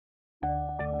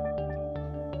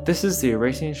This is the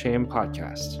Erasing Shame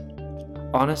podcast.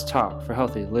 Honest talk for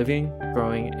healthy living,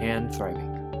 growing, and thriving.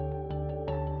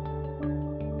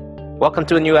 Welcome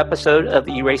to a new episode of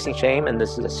Erasing Shame, and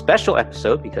this is a special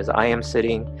episode because I am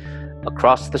sitting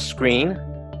across the screen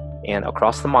and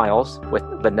across the miles with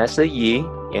Vanessa Yee,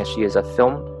 and she is a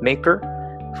filmmaker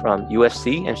from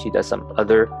USC, and she does some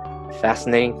other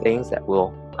fascinating things that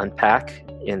we'll unpack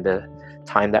in the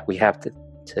time that we have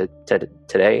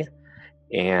today.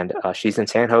 And she's in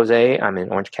San Jose. I'm in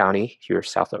Orange County, here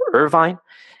south of Irvine.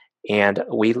 And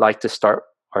we like to start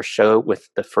our show with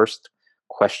the first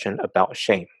question about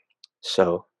shame.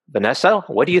 So, Vanessa,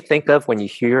 what do you think of when you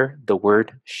hear the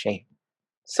word shame?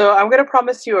 So I'm going to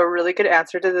promise you a really good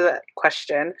answer to that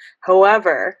question.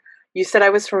 However, you said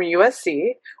I was from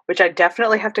USC, which I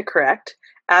definitely have to correct.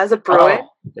 As a Bruin,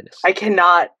 I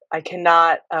cannot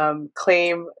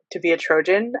claim to be a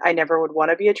Trojan. I never would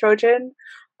want to be a Trojan.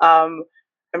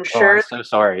 I'm sure I'm so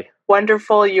sorry.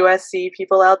 Wonderful USC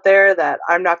people out there that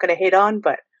I'm not going to hate on,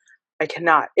 but I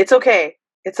cannot. It's okay.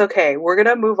 It's okay. We're going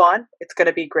to move on. It's going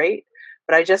to be great.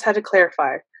 But I just had to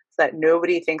clarify so that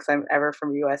nobody thinks I'm ever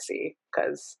from USC,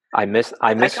 because I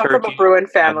come from a Bruin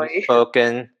family.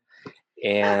 Spoken,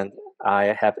 and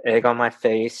I have egg on my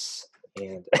face,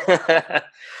 and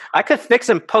I could fix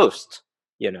and post,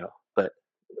 but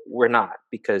we're not,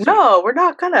 because we're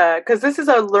not gonna, because this is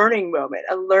a learning moment.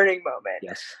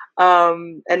 Yes.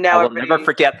 And now I will never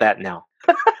forget that now.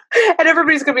 And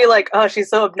everybody's gonna be like, "Oh, she's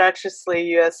so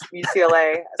obnoxiously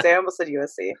UCLA." I almost said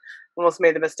USC. Almost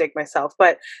made the mistake myself.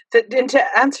 But to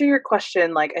answer your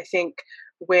question, I think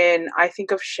when I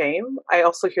think of shame, I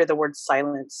also hear the word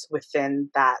silence within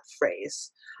that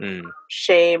phrase.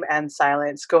 Shame and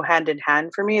silence go hand in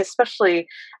hand for me, especially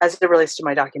as it relates to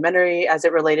my documentary, as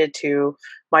it related to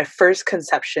my first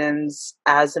conceptions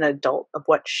as an adult of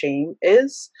what shame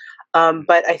is.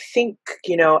 But I think,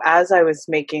 as I was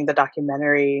making the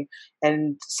documentary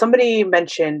and somebody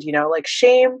mentioned,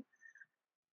 shame,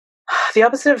 the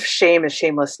opposite of shame is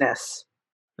shamelessness.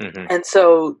 Mm-hmm. And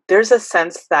so there's a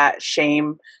sense that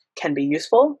shame can be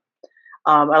useful.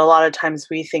 And a lot of times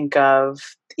we think of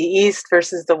the East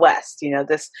versus the West,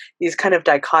 these kind of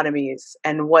dichotomies.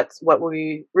 And what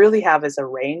we really have is a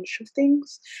range of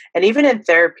things. And even in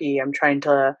therapy, I'm trying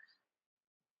to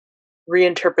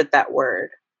reinterpret that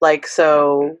word.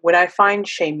 So when I find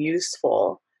shame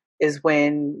useful is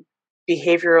when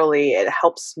behaviorally it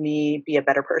helps me be a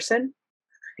better person.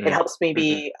 It helps me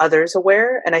be others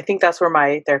aware. And I think that's where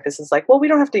my therapist is like, well, we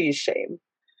don't have to use shame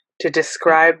to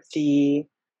describe the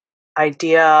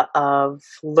idea of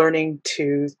learning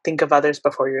to think of others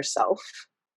before yourself.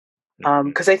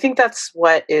 Because I think that's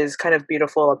what is kind of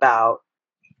beautiful about,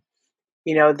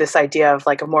 this idea of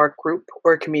a more group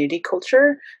or community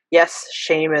culture. Yes,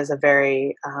 shame is a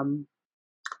very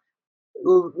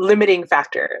limiting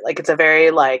factor. It's a very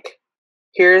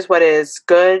here's what is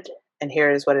good and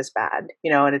here is what is bad,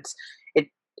 and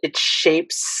it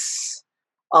shapes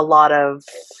a lot of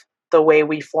the way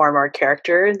we form our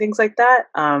character and things like that.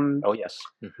 Oh yes.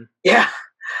 Mm-hmm. Yeah.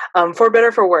 For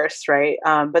better, for worse. Right.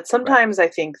 But sometimes I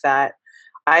think that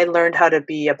I learned how to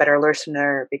be a better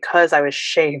listener because I was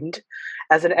shamed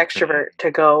as an extrovert to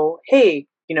go, hey,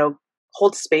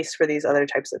 hold space for these other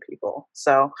types of people.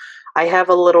 So I have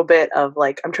a little bit of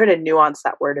I'm trying to nuance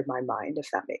that word in my mind, if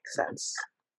that makes sense.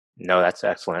 No, that's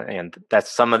excellent. And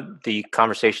that's some of the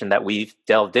conversation that we've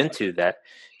delved into, that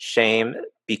shame,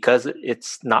 because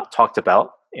it's not talked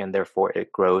about and therefore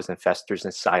it grows and festers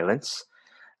in silence.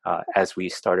 As we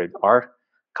started our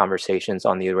conversations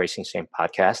on the Erasing Shame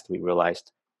podcast, we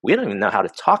realized we don't even know how to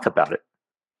talk about it.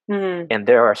 Mm-hmm. And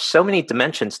there are so many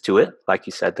dimensions to it, like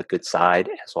you said, the good side,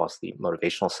 as well as the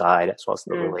motivational side, as well as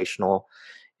the relational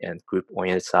and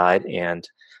group-oriented side, and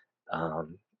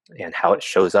how it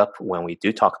shows up when we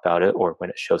do talk about it, or when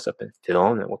it shows up in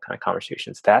film, and what kind of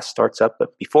conversations that starts up.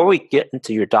 But before we get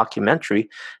into your documentary,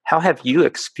 how have you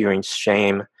experienced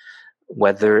shame,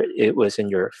 whether it was in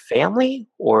your family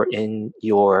or in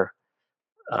your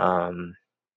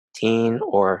teen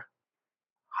or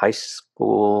high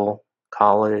school,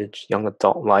 college, young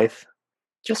adult life?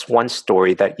 Just one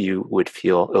story that you would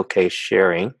feel okay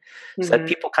sharing, so that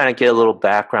people kind of get a little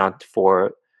background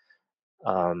for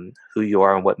who you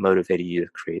are and what motivated you to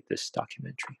create this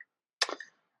documentary.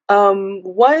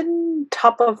 One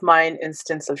top of mind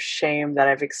instance of shame that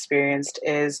I've experienced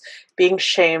is being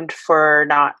shamed for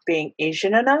not being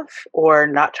Asian enough or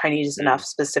not Chinese enough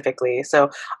specifically.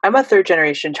 So I'm a third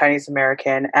generation Chinese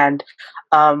American, and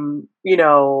I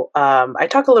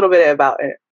talk a little bit about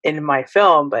it in my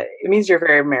film, but it means you're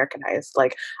very Americanized.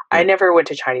 I never went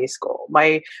to Chinese school.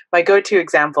 My go-to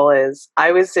example is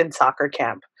I was in soccer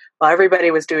camp Well, everybody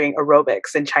was doing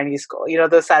aerobics in Chinese school. You know,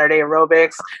 the Saturday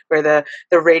aerobics where the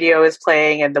radio is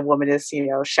playing and the woman is, you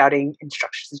know, shouting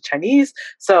instructions in Chinese.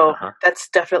 So that's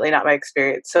definitely not my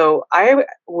experience. So I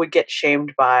would get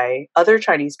shamed by other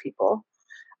Chinese people,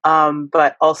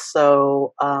 but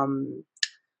also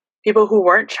people who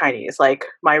weren't Chinese. Like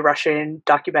my Russian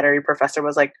documentary professor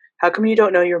was like, "How come you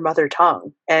don't know your mother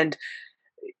tongue?" And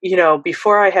you know,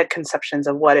 before I had conceptions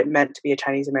of what it meant to be a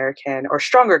Chinese American, or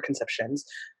stronger conceptions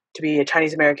to be a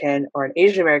Chinese American or an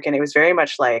Asian American, it was very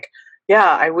much like,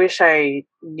 yeah, I wish I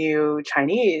knew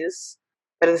Chinese,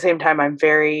 but at the same time, I'm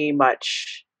very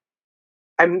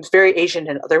Asian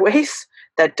in other ways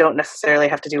that don't necessarily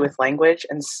have to do with language.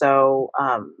 And so,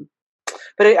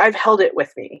 but I've held it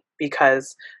with me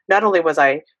because not only was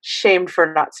I shamed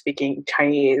for not speaking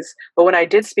Chinese, but when I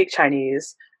did speak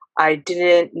Chinese, I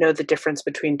didn't know the difference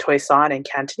between Toisan and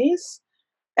Cantonese.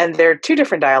 And they're two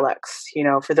different dialects, you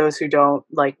know, for those who don't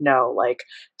know,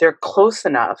 they're close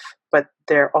enough, but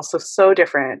they're also so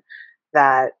different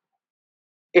that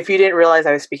if you didn't realize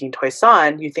I was speaking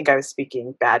Toisan, you think I was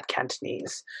speaking bad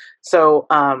Cantonese. So,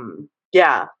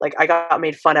 yeah, like I got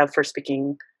made fun of for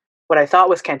speaking what I thought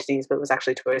was Cantonese, but it was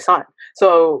actually Toisan.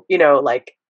 So, you know,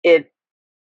 like it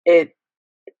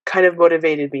kind of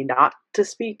motivated me not to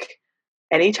speak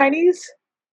any Chinese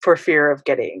for fear of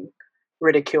getting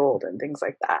ridiculed and things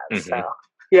like that. So,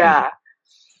 yeah.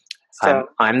 So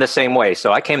I'm the same way.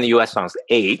 So I came to the U.S. when I was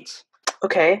 8.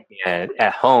 Okay. And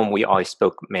at home, we always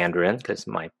spoke Mandarin because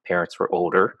my parents were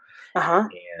older.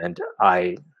 And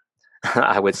I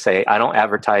would say I don't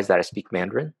advertise that I speak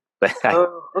Mandarin, but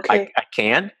I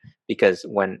can, because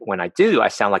when I do, I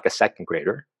sound like a second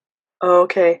grader. Oh,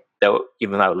 okay. So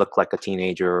even though I look like a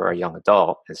teenager or a young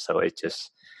adult, and so it just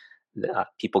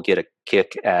people get a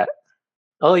kick at,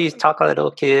 oh, you talk like a little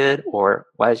kid, or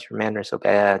why is your Mandarin so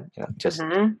bad? You know, just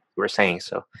you were saying.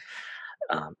 So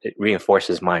it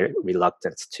reinforces my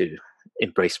reluctance to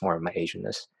embrace more of my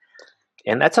Asianness.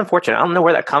 And that's unfortunate. I don't know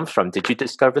where that comes from. Did you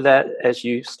discover that as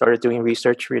you started doing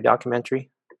research for your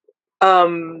documentary?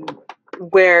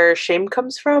 Where shame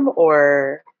comes from,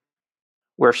 or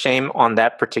where shame on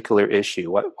that particular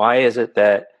issue? Why is it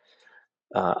that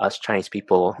us Chinese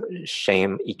people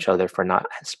shame each other for not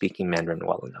speaking Mandarin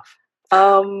well enough?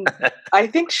 I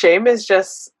think shame is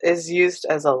used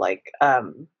as a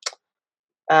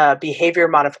behavior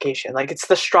modification. Like it's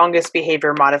the strongest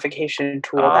behavior modification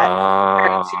tool that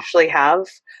parents usually have.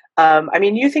 I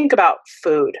mean, you think about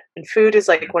food, and food is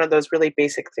like one of those really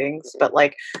basic things, but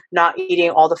like not eating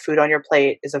all the food on your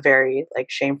plate is a very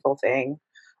shameful thing.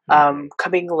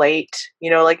 Coming late, you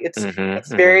know, like it's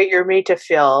very, you're made to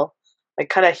feel like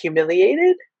kind of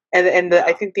humiliated. And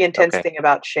I think the intense thing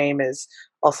about shame is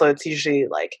also it's usually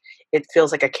like it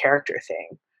feels like a character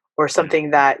thing or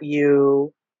something that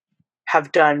you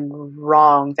have done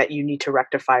wrong that you need to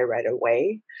rectify right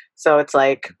away. So it's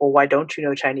like, well, why don't you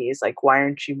know Chinese? Like, why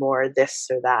aren't you more this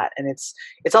or that? And it's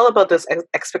all about those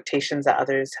expectations that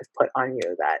others have put on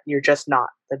you that you're just not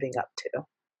living up to.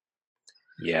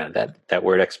 Yeah, that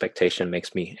word expectation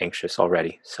makes me anxious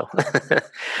already. So,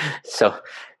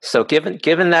 so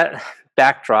given that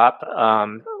backdrop,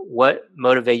 what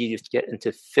motivated you to get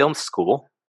into film school,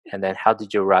 and then how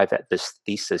did you arrive at this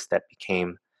thesis that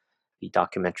became the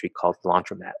documentary called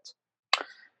Laundromat?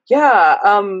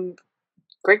 Yeah,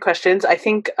 great questions. I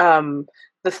think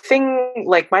the thing,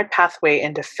 like my pathway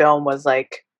into film was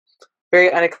like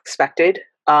very unexpected.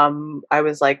 I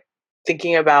was like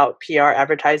thinking about PR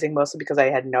advertising mostly because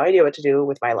I had no idea what to do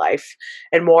with my life.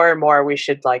 And more we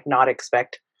should like not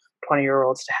expect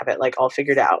 20-year-olds to have it like all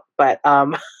figured out. But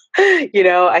you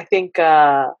know, I think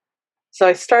so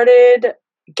I started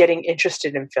getting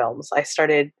interested in films. I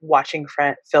started watching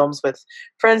films with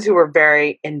friends who were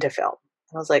very into film.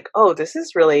 And I was like, oh, this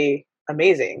is really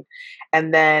amazing.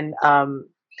 And then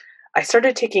I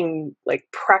started taking like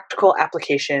practical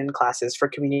application classes for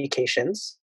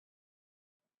communications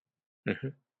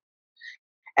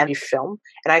and film.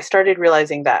 And I started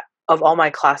realizing that of all my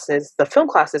classes, the film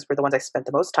classes were the ones I spent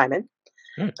the most time in.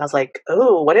 I was like,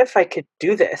 oh, what if I could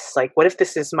do this? Like, what if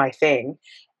this is my thing?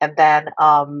 And then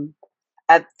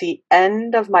at the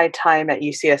end of my time at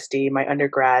UCSD, my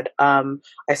undergrad,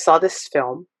 I saw this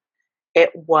film.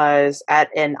 It was at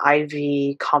an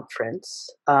Ivy conference.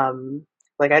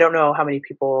 Like, I don't know how many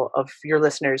people of your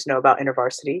listeners know about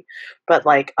InterVarsity, but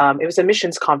like, it was a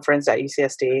missions conference at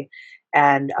UCSD.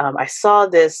 And I saw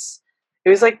this, it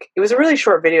was a really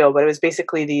short video, but it was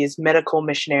basically these medical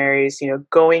missionaries, you know,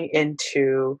 going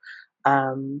into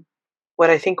what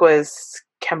I think was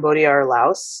Cambodia or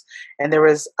Laos. And there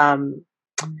was, you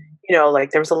know,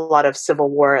 like there was a lot of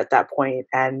civil war at that point,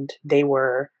 and they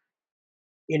were,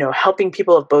 helping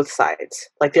people of both sides.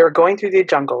 Like they were going through the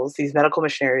jungles, these medical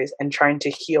missionaries, and trying to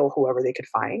heal whoever they could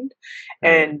find.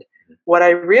 And what I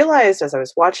realized as I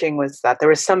was watching was that there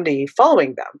was somebody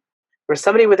following them. There was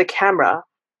somebody with a camera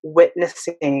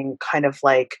witnessing kind of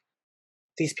like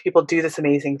these people do this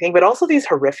amazing thing, but also these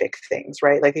horrific things,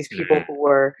 right? Like these people who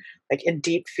were like in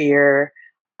deep fear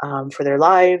for their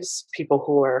lives, people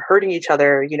who were hurting each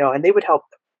other, and they would help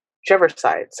whichever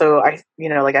side. So I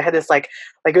had this like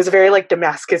it was a very like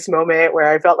Damascus moment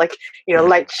where I felt like,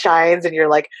 light shines and you're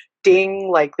like, ding,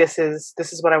 like this is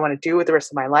what I want to do with the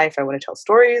rest of my life. I want to tell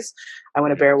stories. I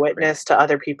want to bear witness to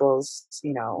other people's,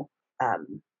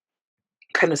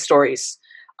 kind of stories.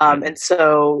 And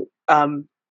so,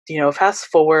 fast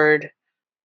forward,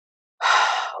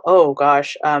 oh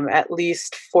gosh, at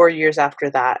least 4 years after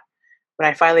that, when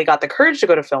I finally got the courage to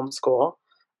go to film school,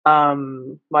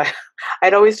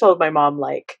 I'd always told my mom,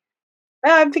 like,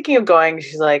 I'm thinking of going.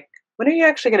 She's like, when are you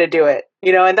actually going to do it?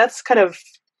 And that's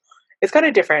it's kind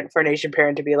of different for an Asian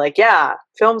parent to be like, yeah,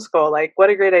 film school, like what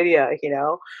a great idea,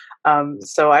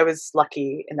 So I was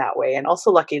lucky in that way, and also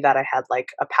lucky that I had like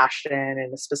a passion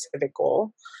and a specific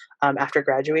goal after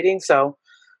graduating. So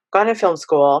got into film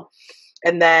school,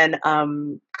 and then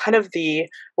kind of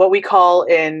what we call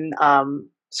in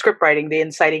script writing, the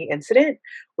inciting incident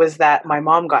was that my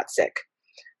mom got sick.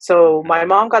 So my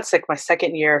mom got sick my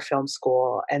second year of film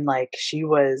school, and like she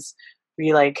was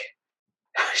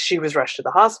rushed to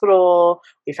the hospital.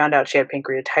 We found out she had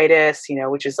pancreatitis,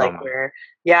 which is like where,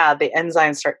 the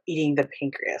enzymes start eating the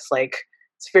pancreas. Like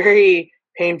it's very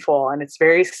painful and it's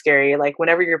very scary. Like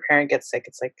whenever your parent gets sick,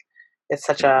 it's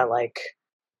such a like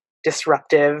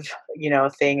disruptive,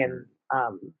 thing. And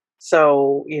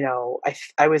so,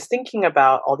 I was thinking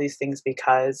about all these things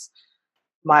because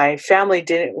my family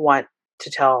didn't want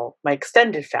to tell my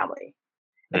extended family.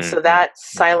 And so that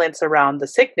silence around the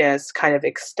sickness kind of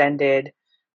extended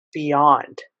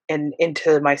beyond and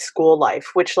into my school life,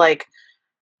 which like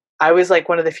I was like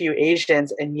one of the few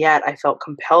Asians, and yet I felt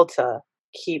compelled to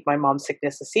keep my mom's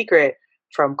sickness a secret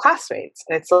from classmates.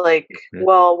 And it's like,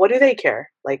 well, what do they care?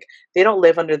 Like they don't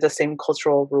live under the same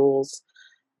cultural rules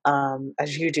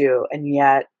as you do, and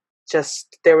yet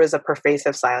just there was a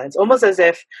pervasive silence, almost as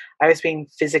if I was being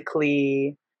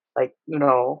physically like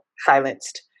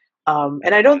silenced.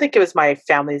 And I don't think it was my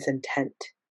family's intent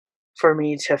for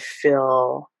me to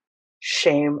feel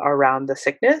shame around the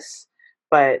sickness,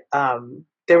 but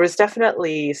there was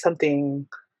definitely something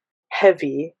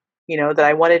heavy, that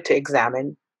I wanted to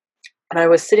examine. And I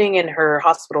was sitting in her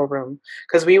hospital room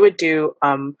because we would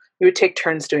take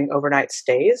turns doing overnight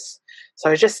stays. So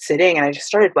I was just sitting and I just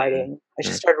started writing. I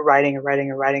just started writing and writing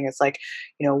and writing. It's like,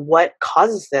 what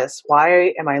causes this?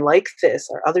 Why am I like this?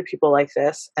 Are other people like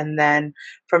this? And then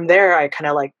from there, I kind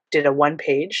of like did a 1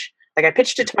 page. Like I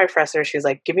pitched it to my professor. She was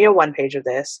like, give me a 1 page of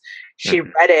this. She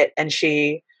read it and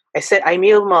I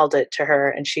emailed it to her,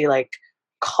 and she like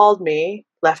called me,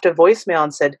 left a voicemail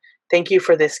and said, thank you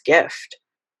for this gift.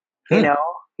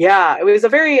 Yeah, it was a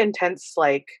very intense,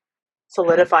 like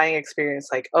solidifying experience.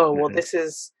 Like, oh, well, this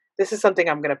is something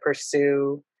I'm going to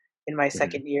pursue in my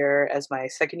second year as my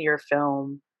second year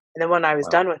film. And then when I was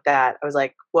done with that, I was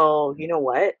like, well, you know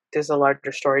what? There's a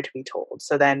larger story to be told.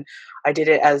 So then I did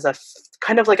it as a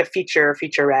kind of like a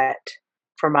featurette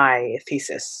for my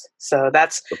thesis. So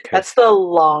that's the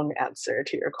long answer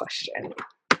to your question.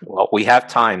 Well, we have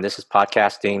time. This is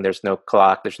podcasting. There's no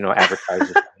clock. There's no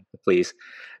advertisers, please.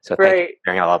 So thank you for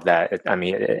sharing all of that.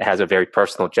 It has a very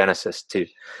personal genesis to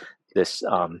this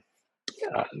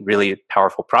really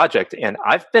powerful project. And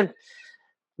I've been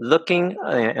looking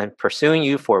and pursuing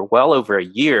you for well over a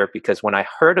year, because when I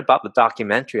heard about the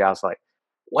documentary, I was like,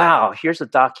 wow, here's a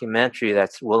documentary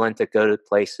that's willing to go to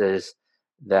places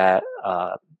that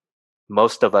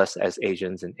most of us as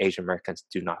Asians and Asian Americans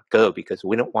do not go, because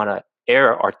we don't want to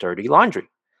air our dirty laundry.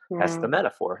 That's the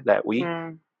metaphor that we,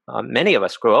 many of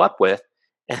us grow up with.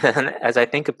 And as I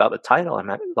think about the title, I'm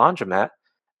at laundromat.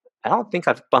 I don't think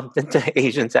I've bumped into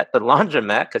Asians at the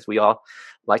laundromat, because we all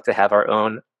like to have our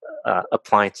own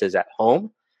appliances at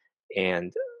home.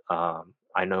 And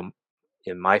I know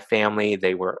in my family,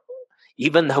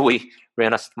 even though we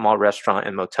ran a small restaurant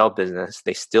and motel business,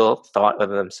 they still thought of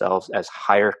themselves as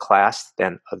higher class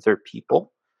than other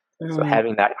people. So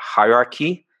having that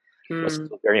hierarchy was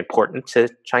still very important to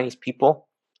Chinese people.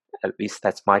 At least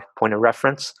that's my point of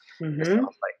reference. So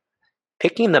like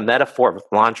picking the metaphor of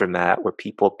laundromat, where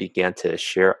people began to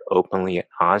share openly and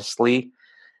honestly.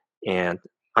 And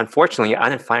unfortunately, I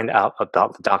didn't find out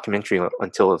about the documentary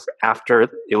until it was after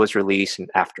it was released and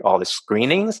after all the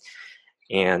screenings.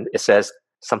 And it says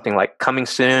something like coming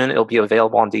soon, it'll be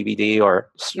available on DVD or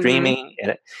Mm-hmm. streaming,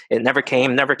 and it never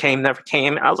came.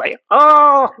 I was like,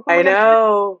 oh, I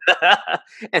know.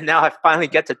 and now I finally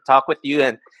get to talk with you.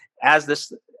 And as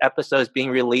this episode is being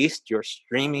released, your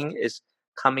streaming is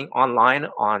coming online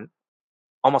on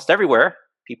almost everywhere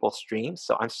people stream.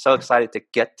 So I'm so excited to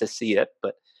get to see it,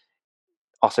 but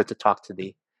also to talk to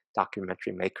the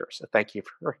documentary maker. So thank you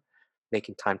for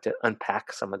making time to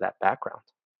unpack some of that background.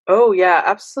 Oh yeah,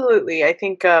 absolutely. I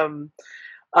think I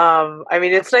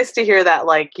mean, it's nice to hear that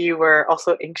like you were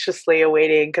also anxiously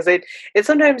awaiting, because it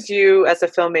sometimes you as a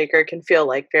filmmaker can feel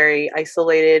like very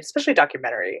isolated, especially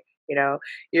documentary. You know,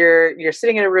 you're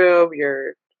sitting in a room,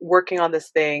 you're working on this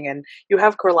thing, and you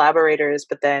have collaborators,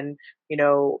 but then you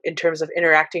know, in terms of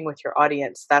interacting with your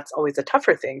audience, that's always a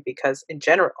tougher thing because in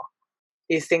general,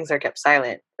 these things are kept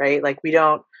silent, right? Like we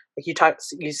don't, like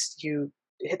you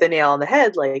hit the nail on the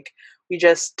head, like we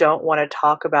just don't want to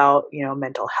talk about, you know,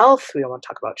 mental health. We don't want to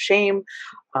talk about shame.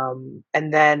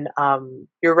 And then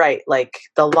you're right, like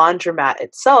the laundromat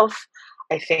itself,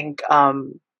 I think,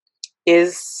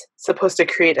 is supposed to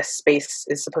create a space,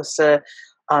 is supposed to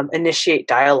initiate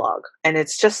dialogue. And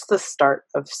it's just the start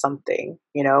of something,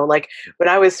 you know, like when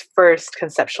I was first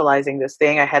conceptualizing this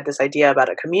thing, I had this idea about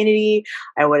a community.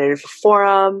 I wanted a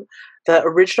forum. The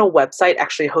original website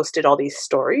actually hosted all these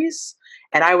stories.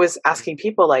 And I was asking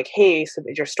people like, hey,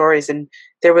 submit your stories. And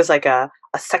there was like a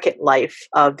second life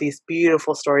of these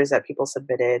beautiful stories that people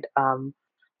submitted.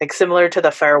 Like similar to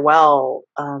the farewell,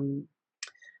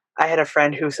 I had a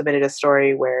friend who submitted a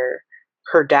story where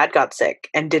her dad got sick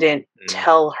and didn't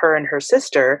tell her and her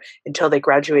sister until they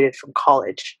graduated from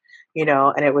college, you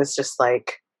know, and it was just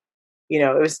like, you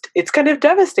know, it's kind of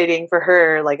devastating for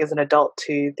her, like as an adult,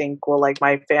 to think, well, like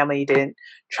my family didn't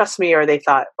trust me, or they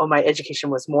thought, oh, my education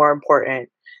was more important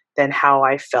than how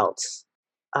I felt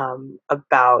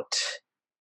about,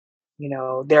 you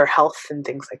know, their health and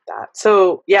things like that.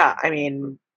 So yeah, I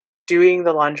mean, doing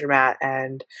the laundromat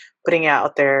and putting it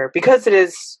out there, because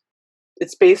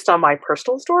it's based on my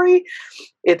personal story,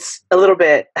 it's a little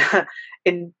bit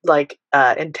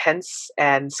intense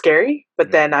and scary,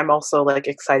 but then I'm also like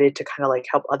excited to kind of like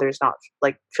help others not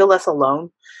like feel less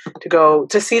alone, to go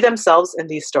to see themselves in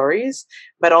these stories,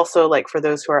 but also like for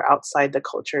those who are outside the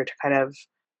culture to kind of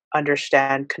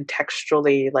understand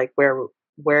contextually like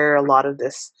where a lot of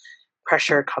this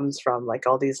pressure comes from, like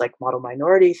all these like model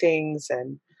minority things.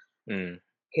 And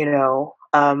you know,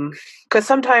 because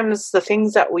sometimes the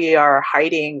things that we are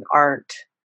hiding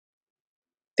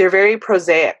they're very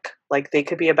prosaic. Like they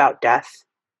could be about death,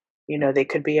 you know, they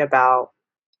could be about,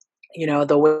 you know,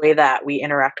 the way that we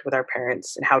interact with our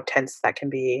parents and how tense that can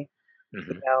be,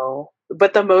 you know,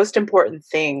 but the most important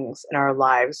things in our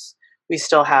lives, we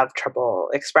still have trouble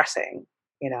expressing,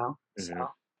 you know, so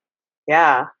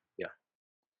yeah. Yeah.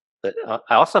 But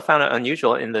I also found it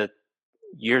unusual in the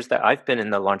years that I've been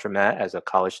in the laundromat as a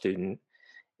college student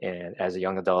and as a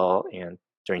young adult and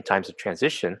during times of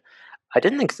transition, I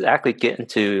didn't exactly get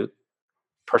into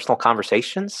personal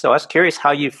conversations. So I was curious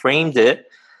how you framed it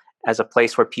as a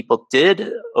place where people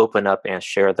did open up and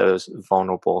share those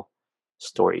vulnerable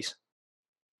stories.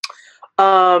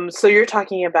 So you're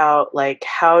talking about like,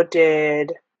 how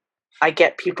did I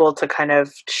get people to kind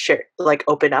of share, like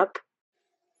open up?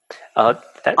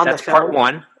 That's part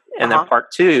one. And then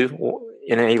part two,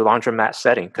 in a laundromat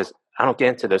setting, because I don't get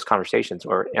into those conversations,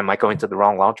 or am I going to the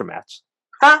wrong laundromats?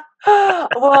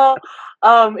 Well,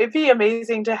 it'd be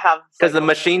amazing to have, because the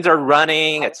machines are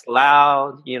running, it's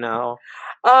loud, you know.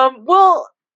 Well,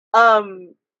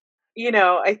 you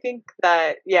know, I think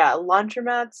that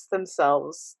laundromats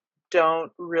themselves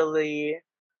don't really,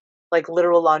 like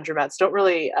literal laundromats don't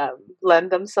really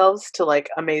lend themselves to like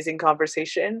amazing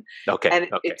conversation. Okay. And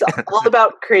it's all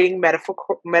about creating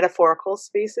metaphorical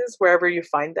spaces wherever you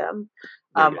find them.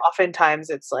 Oftentimes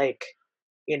it's like,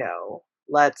 you know,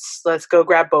 let's go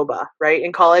grab boba, right?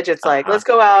 In college it's like, let's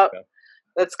go out,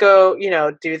 let's go, you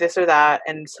know, do this or that.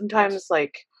 And sometimes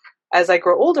like as I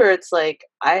grow older, it's like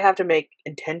I have to make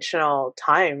intentional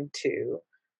time to,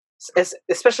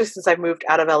 especially since I've moved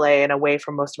out of LA and away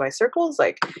from most of my circles,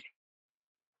 like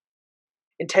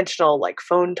intentional like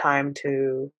phone time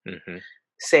to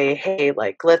say, hey,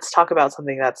 like let's talk about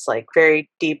something that's like very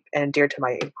deep and dear to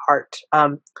my heart.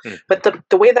 But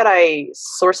the way that I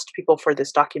sourced people for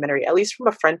this documentary, at least from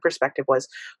a friend perspective, was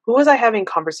who was I having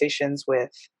conversations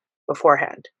with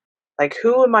beforehand? Like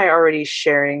who am I already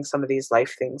sharing some of these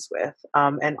life things with?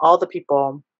 And all the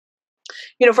people,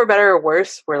 you know, for better or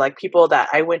worse, were like people that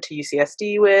I went to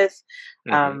UCSD with.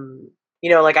 You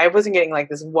know, like I wasn't getting like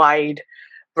this wide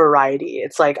variety.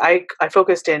 It's like I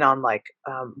focused in on like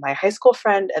my high school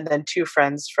friend and then two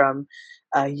friends from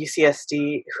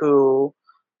UCSD who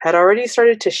had already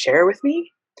started to share with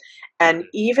me. And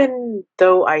even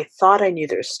though I thought I knew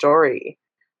their story,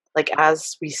 like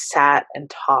as we sat and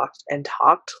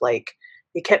talked, like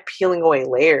they kept peeling away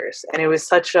layers, and it was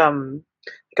such like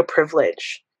a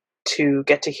privilege to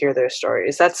get to hear their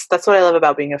stories. That's what I love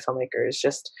about being a filmmaker, is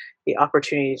just the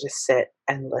opportunity to sit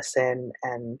and listen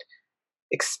and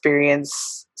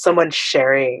experience someone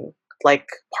sharing like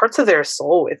parts of their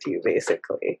soul with you,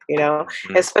 basically, you know.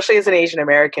 Especially as an Asian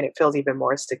American, it feels even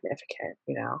more significant,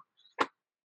 you know.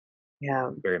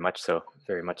 Yeah. Very much so.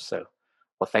 Very much so.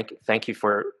 Well, thank you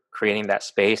for creating that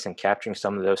space and capturing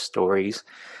some of those stories.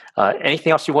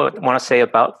 Anything else you want to say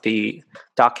about the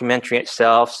documentary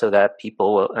itself, so that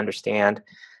people will understand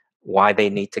why they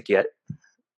need to get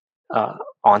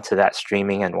onto that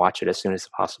streaming and watch it as soon as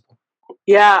possible?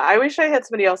 Yeah, I wish I had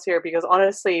somebody else here, because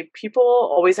honestly, people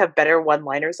always have better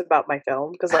one-liners about my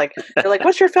film, because like they're like,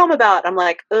 "What's your film about?" I'm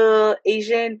like,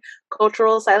 Asian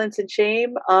cultural silence and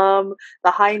shame, the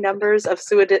high numbers of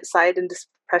suicide and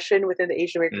depression within the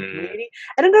Asian American community."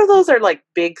 And I know those are like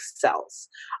big sells.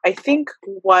 I think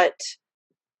what,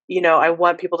 you know, I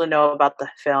want people to know about the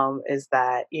film is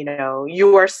that, you know,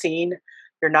 you are seen,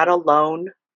 you're not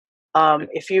alone.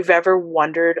 If you've ever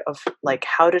wondered of like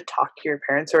how to talk to your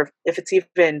parents, or if it's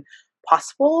even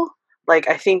possible, like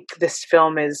I think this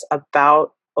film is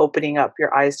about opening up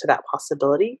your eyes to that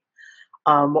possibility.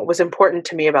 What was important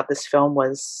to me about this film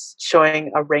was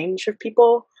showing a range of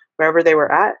people wherever they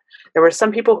were at. There were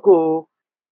some people who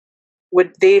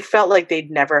they felt like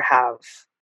they'd never have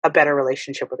a better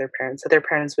relationship with their parents, that their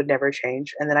parents would never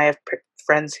change. And then I have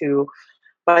friends who,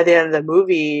 by the end of the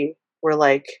movie, were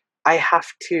like, I have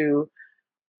to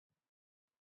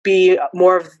be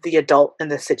more of the adult in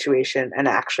this situation and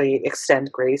actually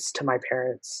extend grace to my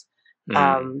parents.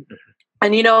 And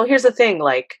you know, here's the thing,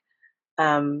 like,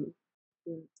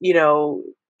 you know,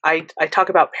 I talk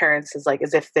about parents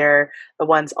as if they're the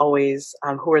ones always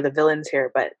who are the villains here,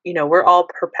 but you know, we're all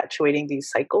perpetuating these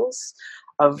cycles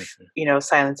of, you know,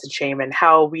 silence and shame, and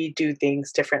how we do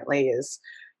things differently is,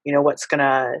 you know, what's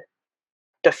gonna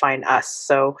define us.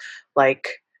 So like,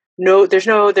 there's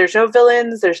no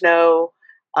villains, there's no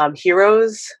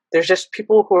heroes. There's just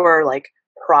people who are like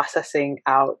processing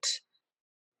out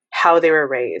how they were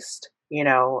raised, you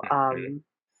know,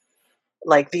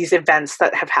 like these events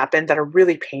that have happened that are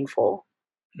really painful.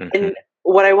 And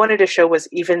what I wanted to show was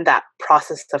even that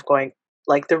process of going,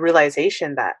 like the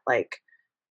realization that like,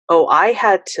 oh, I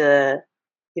had to,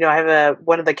 you know, I have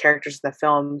one of the characters in the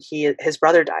film, his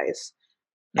brother dies,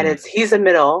 and he's the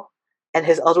middle, and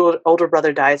his older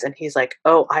brother dies, and he's like,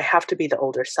 oh, I have to be the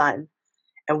older son.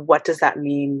 And what does that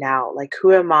mean now? Like,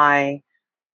 who am I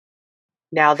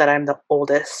now that I'm the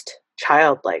oldest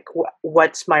child? Like,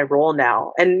 what's my role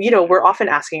now? And, you know, we're often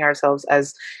asking ourselves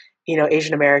as, you know,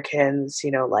 Asian Americans,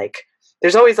 you know, like,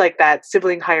 there's always like that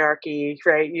sibling hierarchy,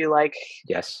 right? You like,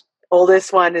 yes,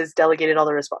 oldest one is delegated all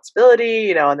the responsibility,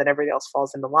 you know, and then everybody else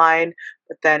falls into line.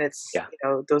 But then it's, you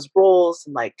know, those roles,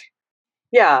 and like,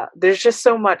 yeah, there's just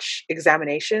so much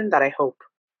examination that I hope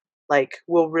like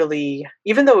will really,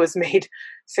 even though it was made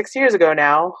 6 years ago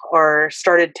now, or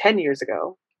started 10 years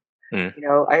ago, you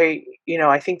know,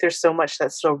 I think there's so much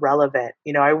that's still relevant.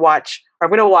 You know, I'm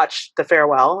going to watch The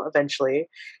Farewell eventually,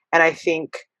 and I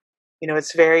think, you know,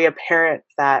 it's very apparent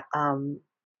that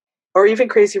or even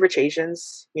Crazy Rich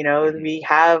Asians, you know, we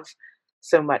have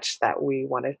so much that we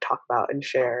want to talk about and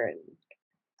share,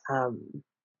 and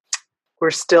we're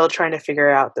still trying to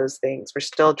figure out those things. We're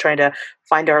still trying to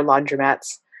find our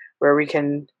laundromats where we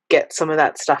can get some of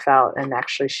that stuff out and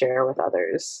actually share with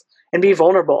others and be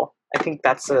vulnerable. I think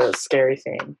that's a scary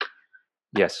thing.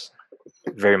 Yes,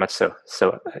 very much so.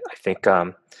 So I think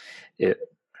I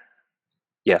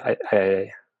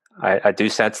do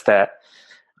sense that.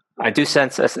 I do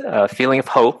sense a feeling of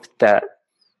hope that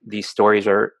these stories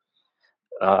are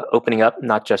opening up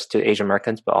not just to Asian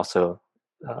Americans, but also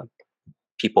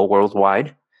people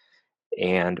worldwide,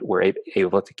 and we're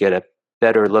able to get a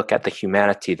better look at the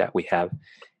humanity that we have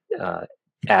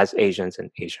as Asians and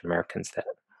Asian Americans that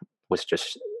was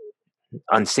just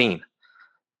unseen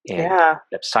and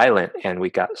kept silent, and we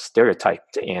got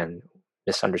stereotyped and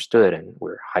misunderstood, and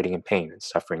we're hiding in pain and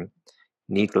suffering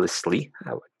needlessly,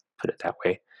 I would put it that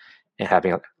way, and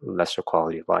having a lesser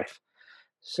quality of life.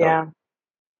 So,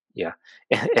 yeah.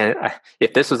 And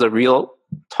if this was a real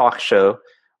talk show,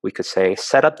 we could say,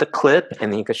 set up the clip,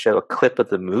 and then you could show a clip of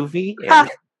the movie. And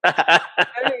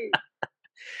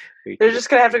they're just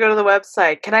going to have to go to the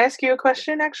website. Can I ask you a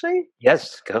question, actually?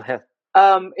 Yes, go ahead.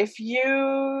 If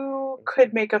you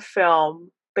could make a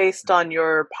film based on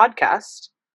your podcast,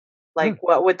 Like,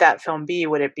 what would that film be?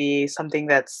 Would it be something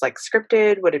that's like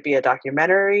scripted? Would it be a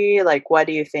documentary? Like, what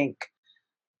do you think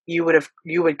you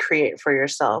would create for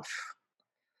yourself?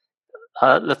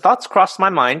 The thoughts crossed my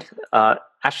mind,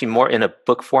 actually more in a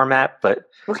book format, but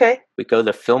Okay. we go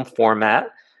the film format.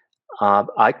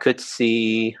 I could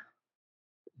see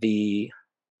if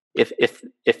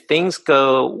things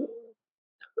go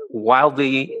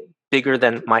wildly bigger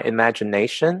than my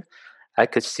imagination, I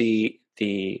could see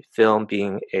the film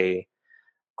being a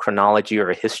chronology or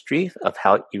a history of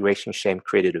how erasing shame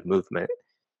created a movement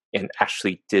and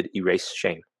actually did erase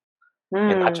shame.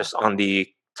 And not just on the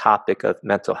topic of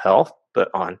mental health, but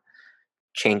on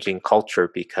changing culture,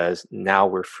 because now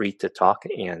we're free to talk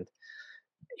and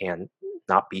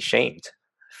not be shamed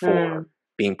for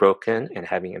being broken and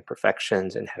having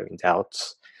imperfections and having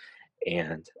doubts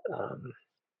and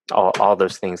all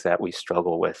those things that we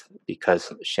struggle with,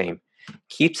 because shame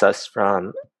keeps us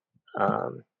from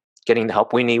getting the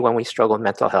help we need when we struggle with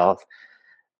mental health,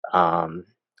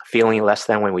 feeling less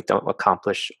than when we don't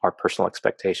accomplish our personal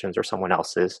expectations or someone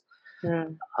else's,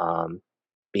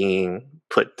 being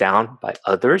put down by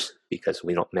others because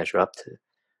we don't measure up to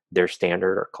their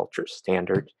standard or culture's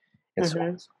standard,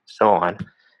 and so on.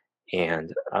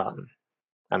 And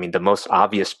I mean, the most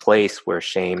obvious place where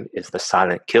shame is the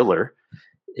silent killer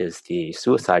is the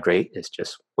suicide rate is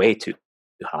just way too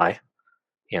high.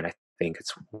 And I think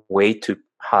it's way too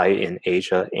high in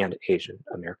Asia and Asian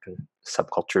American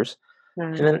subcultures.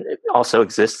 And then it also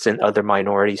exists in other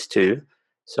minorities too.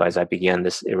 So as I began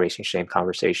this erasing shame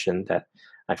conversation, that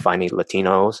I find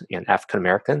Latinos and African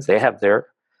Americans, they have their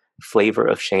flavor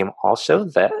of shame also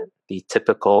that the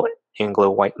typical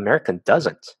Anglo-white American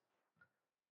doesn't.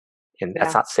 And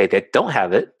that's not to say they don't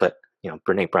have it, but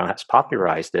Brene Brown has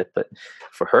popularized it. But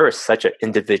for her, it's such an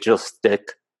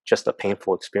individualistic, just a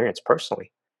painful experience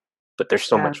personally. But there's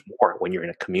so much more when you're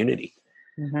in a community.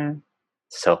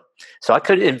 So I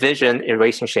could envision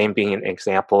erasing shame being an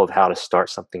example of how to start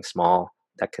something small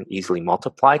that can easily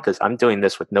multiply, because I'm doing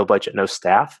this with no budget, no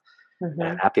staff. And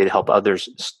I'm happy to help others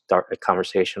start a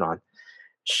conversation on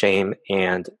shame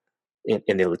and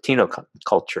in the Latino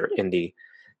culture, in the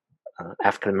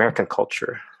African American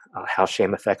culture, how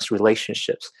shame affects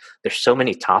relationships. There's so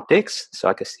many topics, so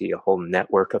I could see a whole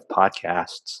network of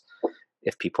podcasts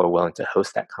if people are willing to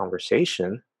host that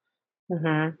conversation.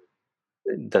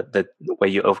 The way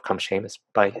you overcome shame is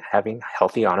by having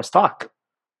healthy, honest talk.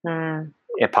 And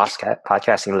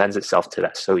podcasting lends itself to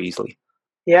that so easily.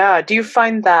 Yeah. Do you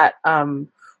find that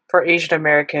for Asian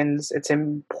Americans, it's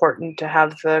important to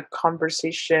have the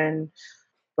conversation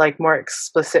like more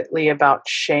explicitly about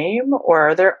shame, or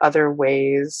are there other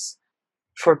ways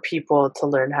for people to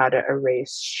learn how to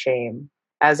erase shame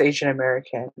as Asian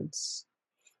Americans?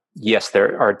 Yes,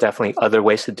 there are definitely other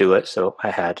ways to do it. So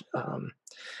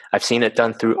I've seen it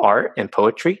done through art and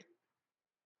poetry,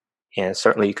 and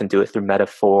certainly you can do it through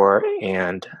metaphor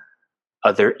and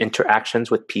other interactions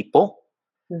with people,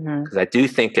 because I do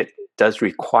think it does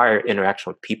require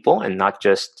interaction with people and not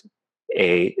just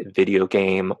a video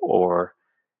game or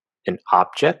an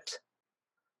object.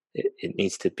 It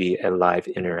needs to be a live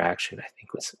interaction, I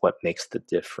think, was what makes the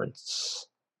difference.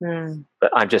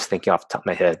 But I'm just thinking off the top of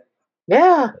my head.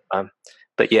 Yeah.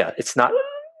 But yeah, it's not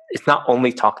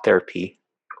only talk therapy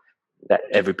that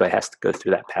everybody has to go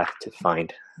through that path to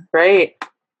find. Right.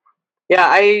 Yeah,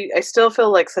 I still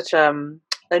feel like such a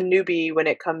newbie when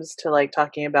it comes to like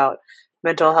talking about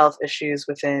mental health issues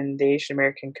within the Asian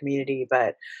American community.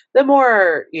 But the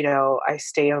more, I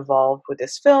stay involved with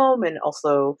this film and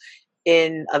also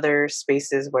in other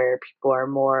spaces where people are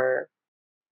more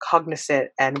cognizant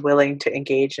and willing to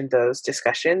engage in those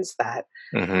discussions, that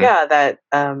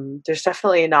there's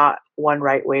definitely not one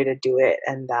right way to do it,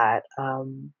 and that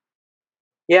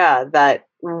that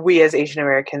we as Asian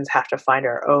Americans have to find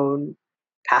our own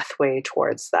pathway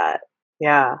towards that.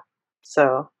 Yeah.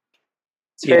 So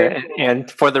it's very cool. And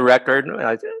for the record,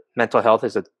 mental health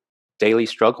is a daily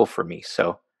struggle for me,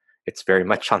 so it's very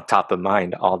much on top of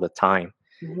mind all the time.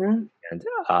 And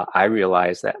I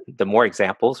realize that the more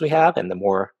examples we have and the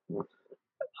more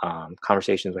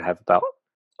conversations we have about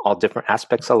all different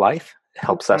aspects of life, it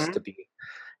helps us to be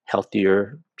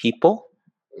healthier people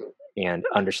and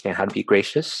understand how to be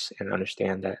gracious and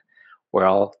understand that we're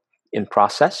all in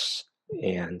process,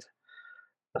 and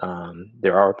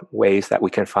there are ways that we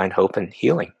can find hope and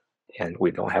healing, and we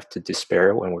don't have to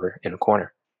despair when we're in a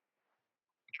corner.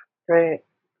 Right.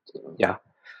 Yeah.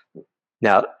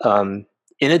 Now,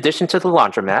 in addition to the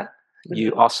laundromat,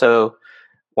 you also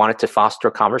wanted to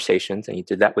foster conversations, and you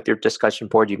did that with your discussion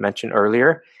board you mentioned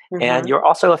earlier. And you're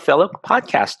also a fellow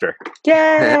podcaster.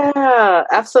 Yeah,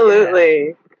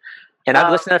 absolutely. And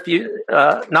I've listened to a few,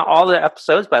 not all the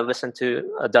episodes, but I've listened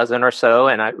to a dozen or so,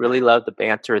 and I really love the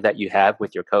banter that you have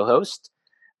with your co-host,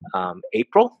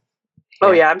 April.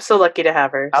 Oh yeah, I'm so lucky to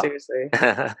have her. How- Seriously.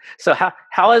 So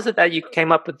how is it that you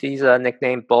came up with these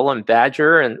nicknames Bull and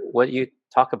Badger, and what do you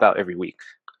talk about every week?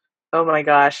 Oh my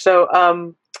gosh. So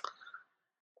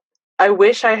I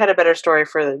wish I had a better story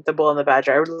for the Bull and the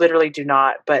Badger. I literally do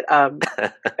not. But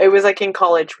it was like in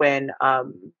college when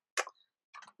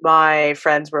my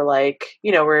friends were like,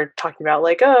 we're talking about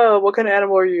like, oh, what kind of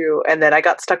animal are you? And then I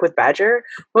got stuck with Badger,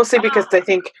 mostly because I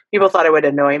think people thought it would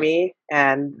annoy me,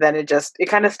 and then it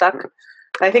kind of stuck.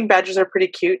 I think badgers are pretty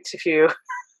cute if you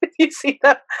if you see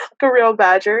them like a real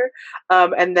badger.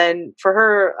 And then for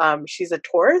her, she's a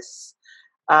Taurus,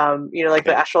 like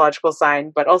the astrological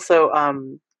sign, but also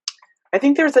I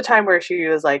think there was a time where she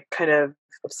was like kind of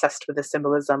obsessed with the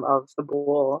symbolism of the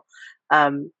bull.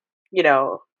 You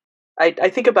know, I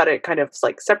think about it kind of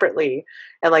like separately,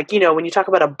 and like when you talk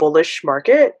about a bullish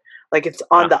market, like it's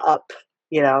on the up.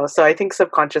 So I think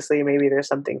subconsciously maybe there's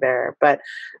something there. But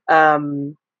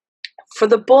for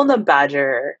the bull and the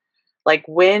badger, like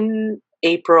when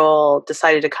April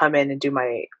decided to come in and do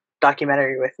my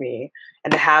documentary with me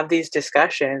and to have these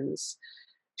discussions,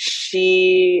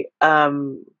 she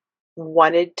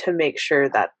wanted to make sure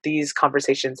that these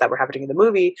conversations that were happening in the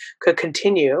movie could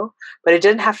continue, but it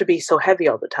didn't have to be so heavy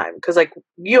all the time. Because like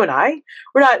you and I,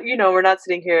 we're not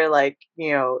sitting here like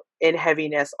in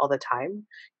heaviness all the time.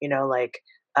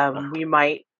 We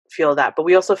might feel that, but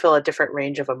we also feel a different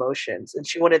range of emotions, and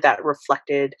she wanted that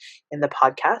reflected in the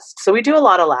podcast. So we do a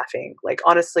lot of laughing. Like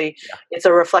honestly, it's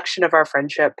a reflection of our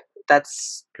friendship.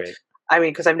 That's great. I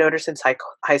mean, because I've known her since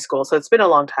high school, so it's been a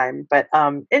long time. But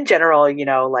in general,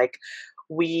 like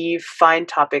we find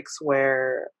topics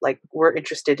where like we're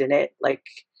interested in it. Like,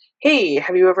 hey,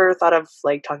 have you ever thought of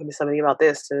like talking to somebody about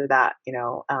this or that?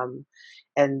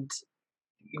 And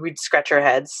we'd scratch our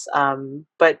heads.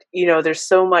 But there's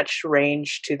so much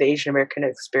range to the Asian American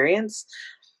experience.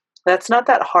 That's not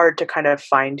that hard to kind of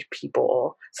find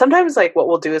people. Sometimes, like what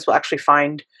we'll do is we'll actually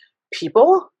find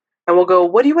people and we'll go,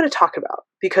 "What do you want to talk about?"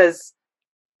 Because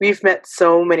we've met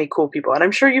so many cool people. And I'm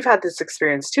sure you've had this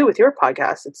experience too with your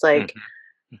podcast. It's like,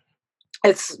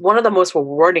 it's one of the most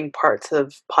rewarding parts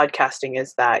of podcasting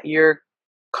is that you're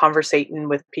conversating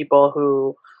with people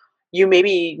who you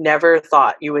maybe never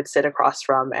thought you would sit across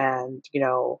from. And,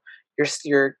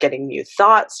 you're getting new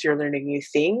thoughts, you're learning new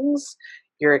things,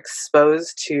 you're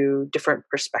exposed to different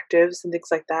perspectives and things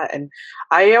like that. And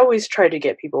I always try to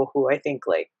get people who I think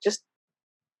like just,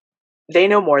 they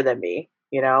know more than me.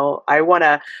 I want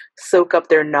to soak up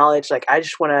their knowledge. Like I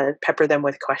just want to pepper them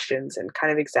with questions and kind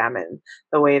of examine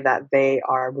the way that they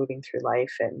are moving through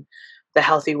life and the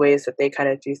healthy ways that they kind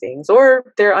of do things,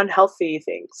 or their unhealthy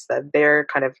things that they're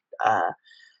kind of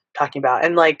talking about.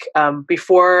 And like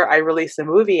before I release the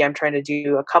movie, I'm trying to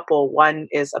do a couple. One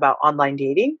is about online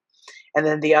dating, and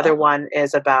then the other one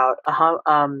is about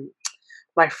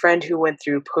my friend who went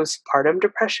through postpartum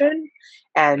depression,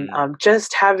 and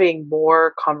just having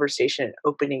more conversation,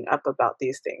 opening up about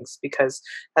these things, because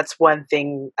that's one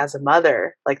thing as a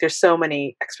mother. Like there's so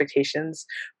many expectations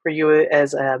for you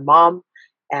as a mom,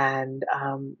 and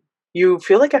you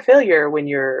feel like a failure when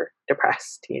you're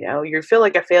depressed. You feel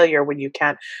like a failure when you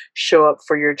can't show up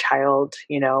for your child,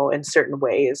 in certain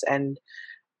ways. And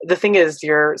the thing is,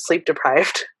 you're sleep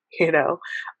deprived.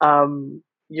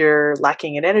 You're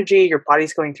lacking in energy. Your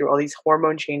body's going through all these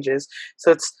hormone changes.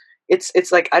 So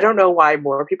it's like, I don't know why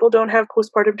more people don't have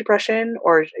postpartum depression,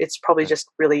 or it's probably just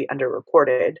really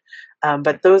underreported.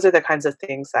 But those are the kinds of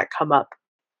things that come up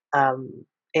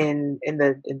in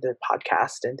the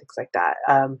podcast and things like that.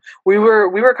 We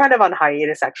were kind of on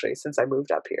hiatus actually since I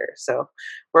moved up here, so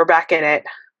we're back in it,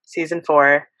 season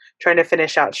 4, trying to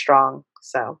finish out strong.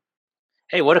 So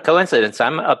hey, what a coincidence!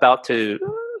 I'm about to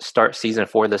start season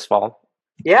 4 this fall.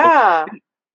 Yeah.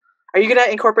 Are you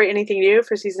gonna incorporate anything new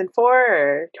for season 4,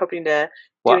 or hoping to?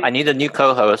 Well, I need a new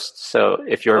co-host, so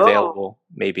if you're available,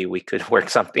 maybe we could work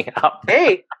something out.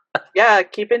 Hey, yeah,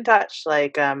 keep in touch.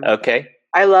 Like, okay.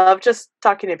 I love just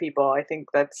talking to people. I think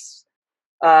that's,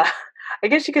 I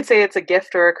guess you could say it's a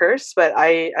gift or a curse, but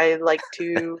I like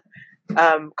to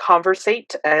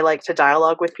conversate. I like to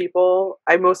dialogue with people.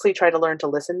 I mostly try to learn to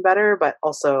listen better, but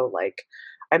also like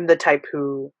I'm the type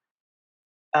who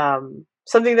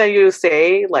something that you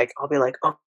say, like I'll be like,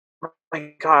 oh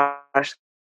my gosh,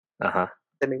 that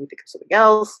made me think of something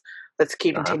else. Let's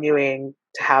keep continuing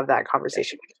to have that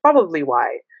conversation. Which is probably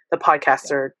why the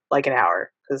podcasts are like an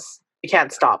hour, because you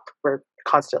can't stop. We're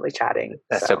constantly chatting.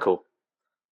 That's so cool.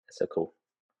 That's so cool.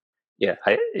 Yeah,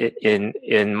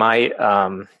 in my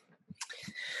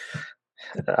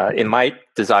in my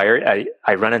desire,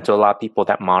 I run into a lot of people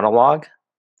that monologue,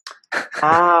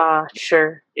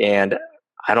 Sure. and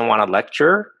I don't want to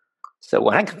lecture. So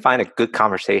when I can find a good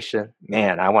conversation,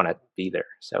 man, I want to be there.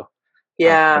 So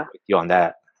Yeah. I'm with you on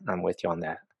that. I'm with you on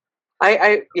that.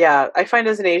 I find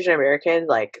as an Asian American,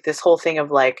 like this whole thing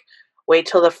of like, wait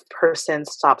till the person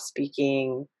stops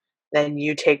speaking, then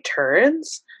you take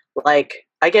turns. Like,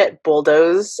 I get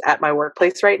bulldozed at my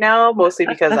workplace right now, mostly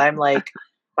because I'm like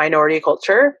minority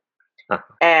culture,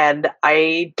 and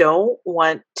I don't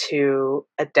want to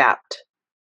adapt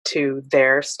to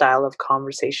their style of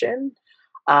conversation.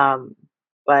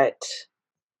 But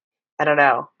I don't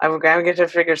know. I'm going to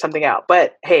figure something out.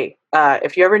 But hey,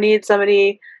 if you ever need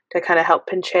somebody to kind of help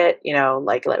pinch hit,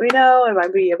 like let me know. I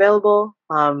might be available.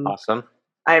 Awesome.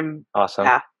 I'm awesome.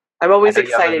 Yeah, I'm always I know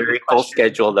excited. You have a very full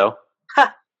schedule, though.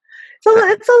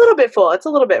 It's a little bit full. It's a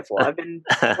little bit full. I've been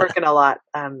working a lot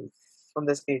from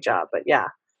this new job, but yeah.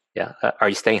 Yeah. Are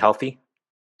you staying healthy?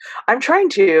 I'm trying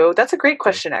to. That's a great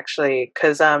question, actually,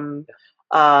 because so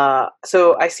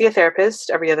I see a therapist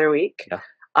every other week. Yeah.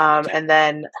 And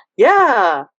then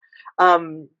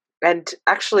and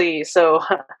actually, so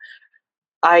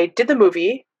I did the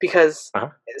movie because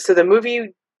so the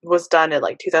movie was done in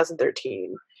like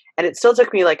 2013, and it still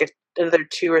took me like another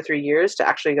 2 or 3 years to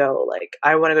actually go like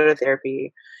I want to go to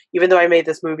therapy, even though I made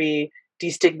this movie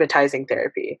destigmatizing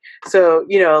therapy. So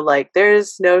like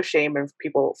there's no shame in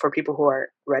people who aren't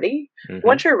ready.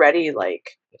 Once you're ready,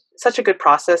 like such a good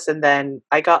process. And then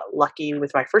I got lucky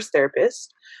with my first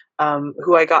therapist,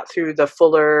 who I got through the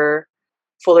Fuller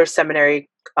Seminary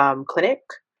clinic,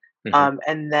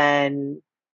 and then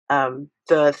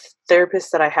the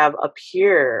therapist that I have up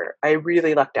here, I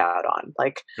really lucked out on.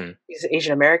 Like, she's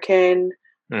Asian American,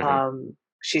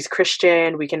 she's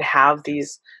Christian. We can have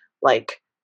these like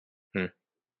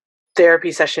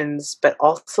therapy sessions, but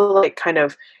also like kind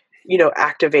of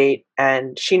activate.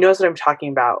 And she knows what I'm talking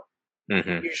about.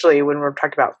 Usually when we're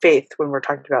talking about faith, when we're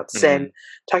talking about sin,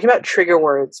 talking about trigger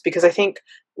words, because I think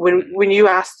when you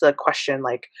ask the question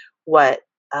like what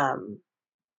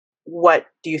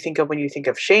do you think of when you think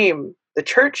of shame, the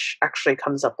church actually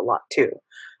comes up a lot too,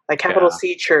 like capital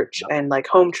C church and like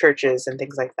home churches and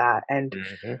things like that. And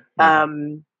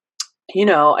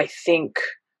I think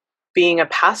being a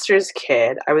pastor's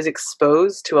kid, I was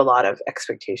exposed to a lot of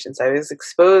expectations. I was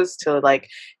exposed to like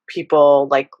people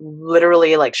like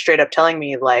literally like straight up telling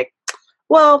me like,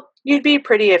 well, you'd be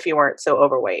pretty if you weren't so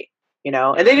overweight,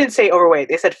 and they didn't say overweight,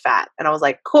 they said fat. And I was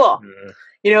like, cool.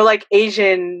 Like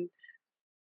Asian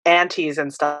aunties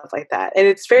and stuff like that. And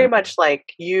it's very much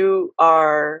like you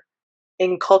are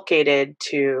inculcated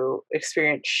to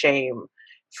experience shame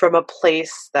from a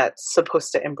place that's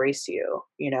supposed to embrace you,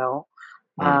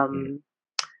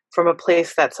 from a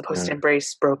place that's supposed to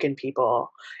embrace broken people.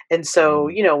 And so,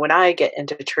 when I get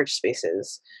into church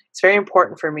spaces, it's very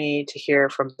important for me to hear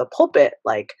from the pulpit,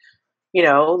 like,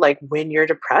 like when you're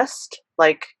depressed,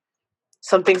 like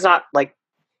something's not like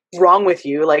wrong with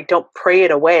you, like don't pray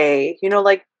it away,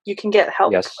 like you can get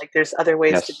help. Like there's other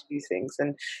ways to do these things.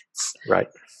 And it's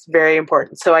very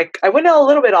important. So I went a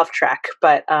little bit off track,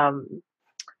 but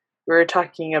we were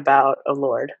talking about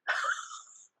Lord.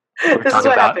 We're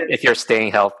talking about if you're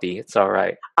staying healthy, it's all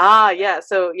right. Yeah.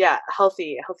 So yeah,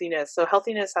 healthiness. So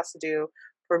healthiness has to do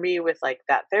for me with like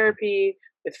that therapy,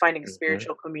 with finding a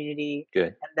spiritual community.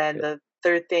 Good. And then the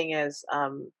third thing is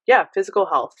physical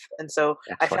health. And so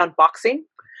I found boxing.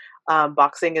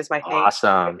 Boxing is my thing.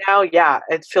 Awesome. Right now,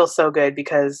 it feels so good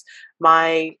because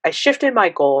I shifted my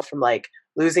goal from like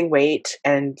losing weight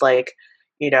and like,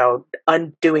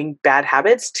 undoing bad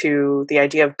habits to the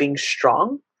idea of being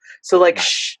strong. So like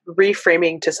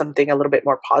reframing to something a little bit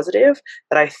more positive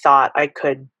that I thought I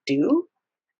could do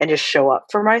and just show up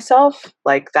for myself.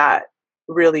 Like that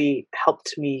really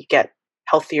helped me get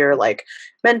healthier, like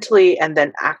mentally, and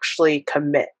then actually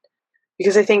commit.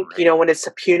 Because I think, when it's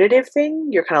a punitive thing,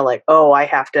 you're kind of like, oh, I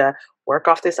have to work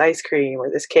off this ice cream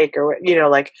or this cake or,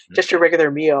 like just a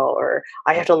regular meal, or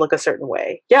I have to look a certain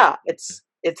way. Yeah, it's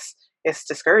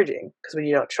discouraging because when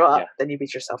you don't show up, then you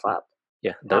beat yourself up.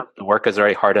 Yeah, the work is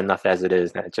already hard enough as it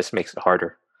is, and it just makes it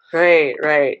harder.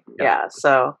 Right. Yeah.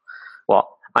 So.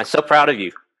 Well, I'm so proud of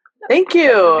you. Thank you.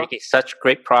 You're making such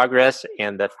great progress,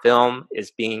 and the film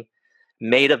is being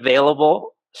made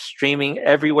available, streaming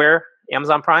everywhere.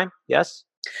 Amazon Prime, yes?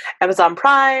 Amazon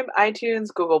Prime, iTunes,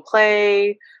 Google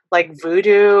Play, like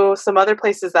Vudu, some other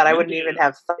places that I wouldn't even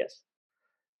have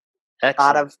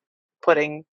thought of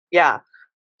putting. Yeah.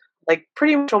 Like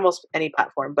pretty much almost any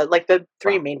platform. But like the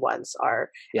three main ones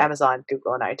are Amazon,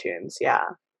 Google, and iTunes. Yeah.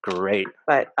 Great.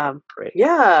 But great.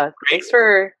 Yeah. Great. Thanks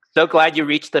for... So glad you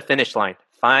reached the finish line.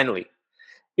 Finally.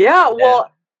 Yeah,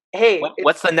 well, hey,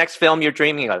 What's the next film you're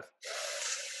dreaming of?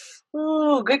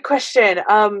 Ooh, good question.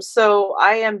 So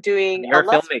I am doing You're a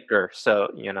filmmaker, so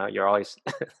you're always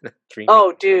dreaming.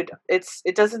 Oh, dude,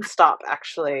 it doesn't stop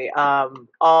actually.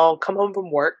 I'll come home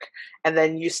from work and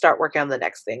then you start working on the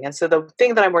next thing. And so the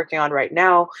thing that I'm working on right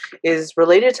now is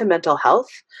related to mental health,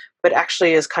 but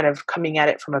actually is kind of coming at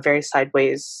it from a very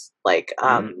sideways, like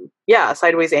a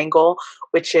sideways angle,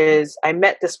 which is I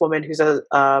met this woman who's an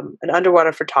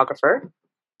underwater photographer.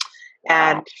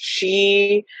 Wow. And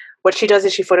what she does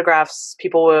is she photographs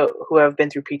people who have been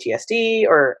through PTSD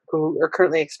or who are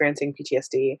currently experiencing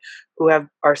PTSD, who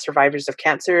are survivors of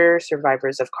cancer,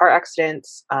 survivors of car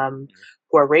accidents,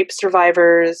 who are rape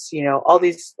survivors, all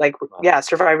these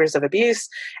survivors of abuse.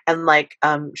 And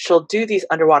she'll do these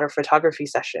underwater photography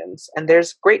sessions. And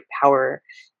there's great power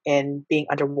in being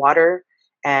underwater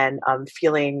and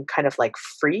feeling kind of like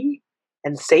free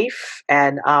and safe.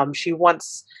 And she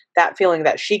wants that feeling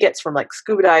that she gets from like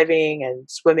scuba diving and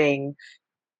swimming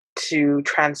to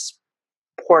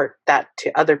transport that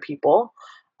to other people.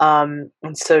 And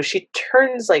so she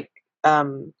turns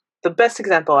the best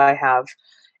example I have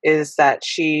is that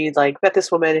she met this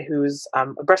woman who's a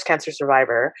breast cancer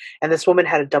survivor, and this woman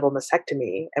had a double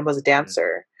mastectomy and was a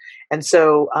dancer. And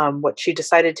so what she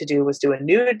decided to do was do a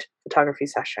nude photography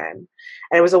session.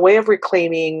 And it was a way of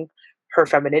reclaiming her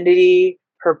femininity,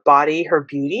 her body, her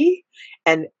beauty.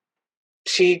 And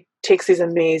she takes these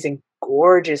amazing,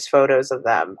 gorgeous photos of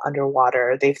them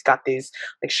underwater. They've got these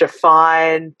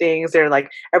chiffon things. They're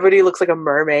everybody looks like a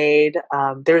mermaid.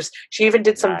 She even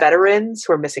did some veterans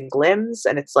who are missing limbs.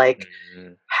 And it's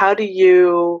how do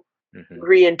you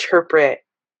reinterpret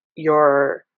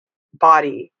your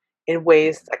body in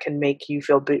ways that can make you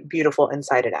feel beautiful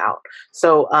inside and out?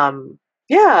 So, so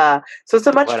it's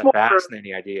a much more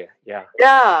fascinating idea.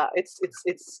 Yeah, it's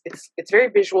very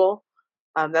visual.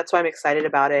 That's why I'm excited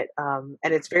about it. And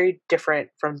it's very different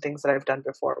from things that I've done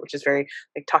before, which is very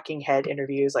talking head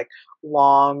interviews,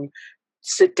 long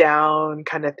sit down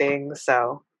kind of thing.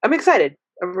 So I'm excited.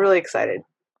 I'm really excited.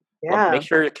 Yeah. Well, make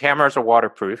sure your cameras are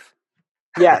waterproof.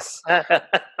 Yes.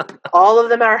 All of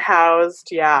them are housed.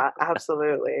 Yeah,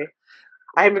 absolutely.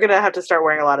 I'm going to have to start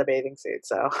wearing a lot of bathing suits.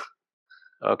 So.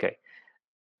 Okay.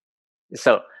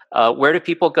 So where do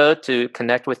people go to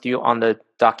connect with you on the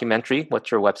documentary? What's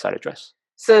your website address?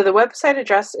 So the website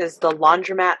address is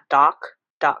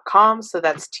thelaundromatdoc.com. So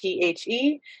that's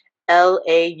TheLaundro.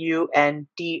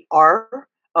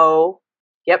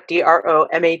 Yep,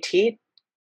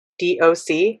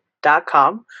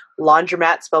 DROMATDOC.com.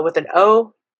 Laundromat spelled with an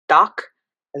O, doc,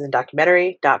 as in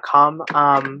documentary.com.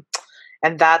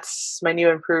 And that's my new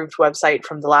improved website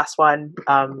from the last one.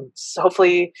 So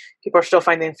hopefully people are still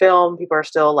finding film. People are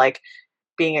still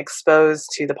being exposed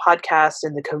to the podcast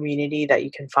and the community that you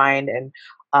can find. And,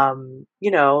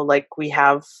 we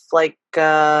have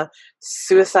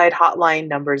suicide hotline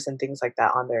numbers and things like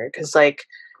that on there. Cause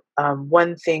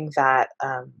one thing that,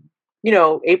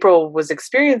 April was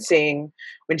experiencing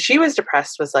when she was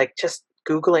depressed was just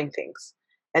Googling things.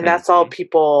 And that's all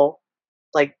people,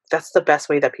 that's the best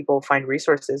way that people find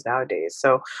resources nowadays.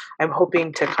 So I'm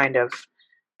hoping to kind of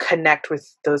connect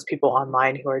with those people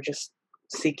online who are just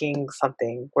seeking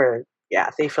something where,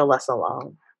 they feel less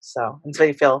alone. So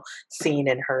they feel seen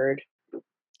and heard.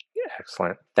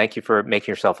 Excellent. Thank you for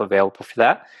making yourself available for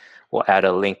that. We'll add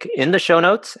a link in the show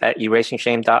notes at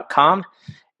erasingshame.com.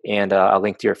 And I'll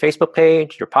link to your Facebook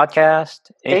page, your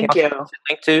podcast. Thank you.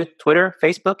 Link to Twitter,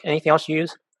 Facebook, anything else you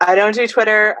use? I don't do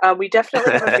Twitter. We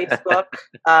definitely have a Facebook.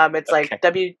 It's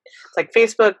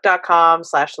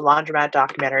facebook.com/the laundromat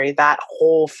documentary. That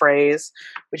whole phrase,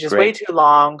 which is way too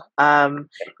long.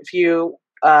 If you,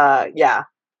 I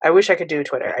wish I could do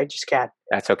Twitter. I just can't.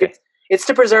 That's okay. It's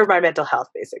to preserve my mental health,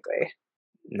 basically.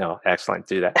 No, excellent.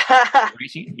 Do that.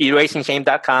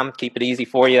 Erasingshame.com. Keep it easy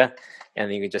for you. And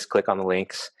then you can just click on the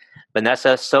links.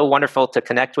 Vanessa, so wonderful to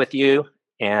connect with you.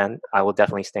 And I will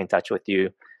definitely stay in touch with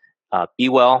you. Be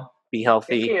well, be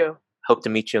healthy. Thank you. Hope to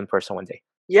meet you in person one day.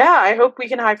 Yeah, I hope we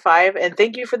can high five. And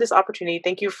thank you for this opportunity.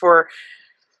 Thank you for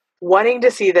wanting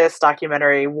to see this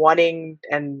documentary, wanting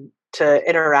and to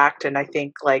interact. And I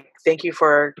think thank you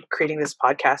for creating this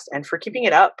podcast and for keeping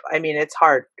it up. I mean, it's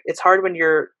hard. It's hard when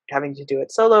you're having to do it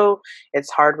solo. It's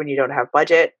hard when you don't have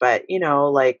budget, but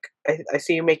I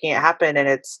see you making it happen, and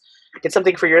it's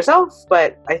something for yourself,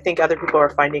 but I think other people are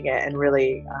finding it and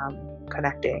really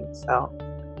connecting. So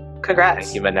congrats.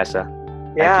 Thank you, Vanessa.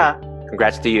 Yeah. You.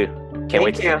 Congrats to you. Can't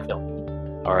wait to see the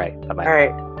film. All right. Bye-bye. All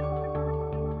right.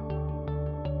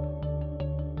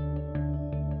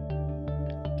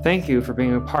 Thank you for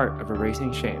being a part of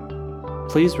Erasing Shame.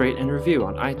 Please rate and review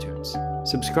on iTunes.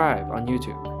 subscribe on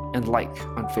YouTube, and like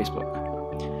on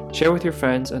Facebook. Share with your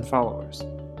friends and followers.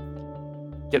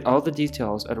 Get all the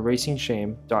details at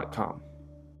erasingshame.com.